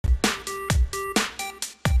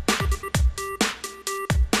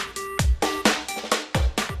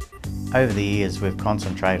Over the years, we've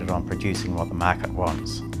concentrated on producing what the market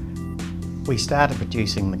wants. We started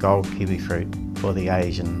producing the gold kiwi fruit for the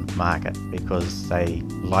Asian market because they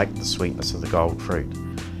like the sweetness of the gold fruit.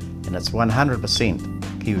 And it's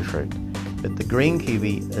 100% kiwi fruit. But the green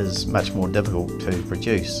kiwi is much more difficult to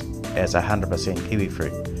produce as 100% kiwi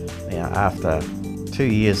fruit. Now, after 2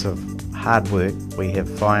 years of hard work, we have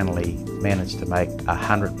finally managed to make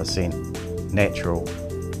 100% natural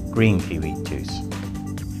green kiwi juice.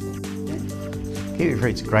 Kiwi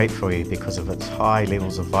fruit's great for you because of its high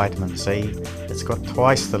levels of vitamin C. It's got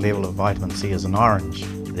twice the level of vitamin C as an orange.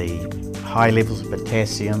 The high levels of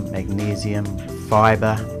potassium, magnesium,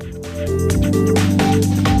 fibre.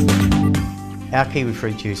 Our kiwi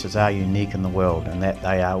fruit juices are unique in the world in that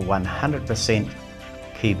they are 100%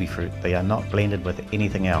 kiwi fruit. They are not blended with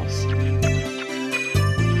anything else.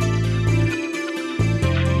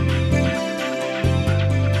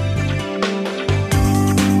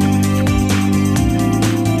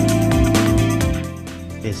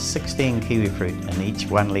 There's 16 kiwi fruit in each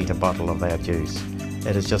 1 litre bottle of our juice.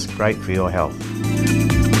 It is just great for your health.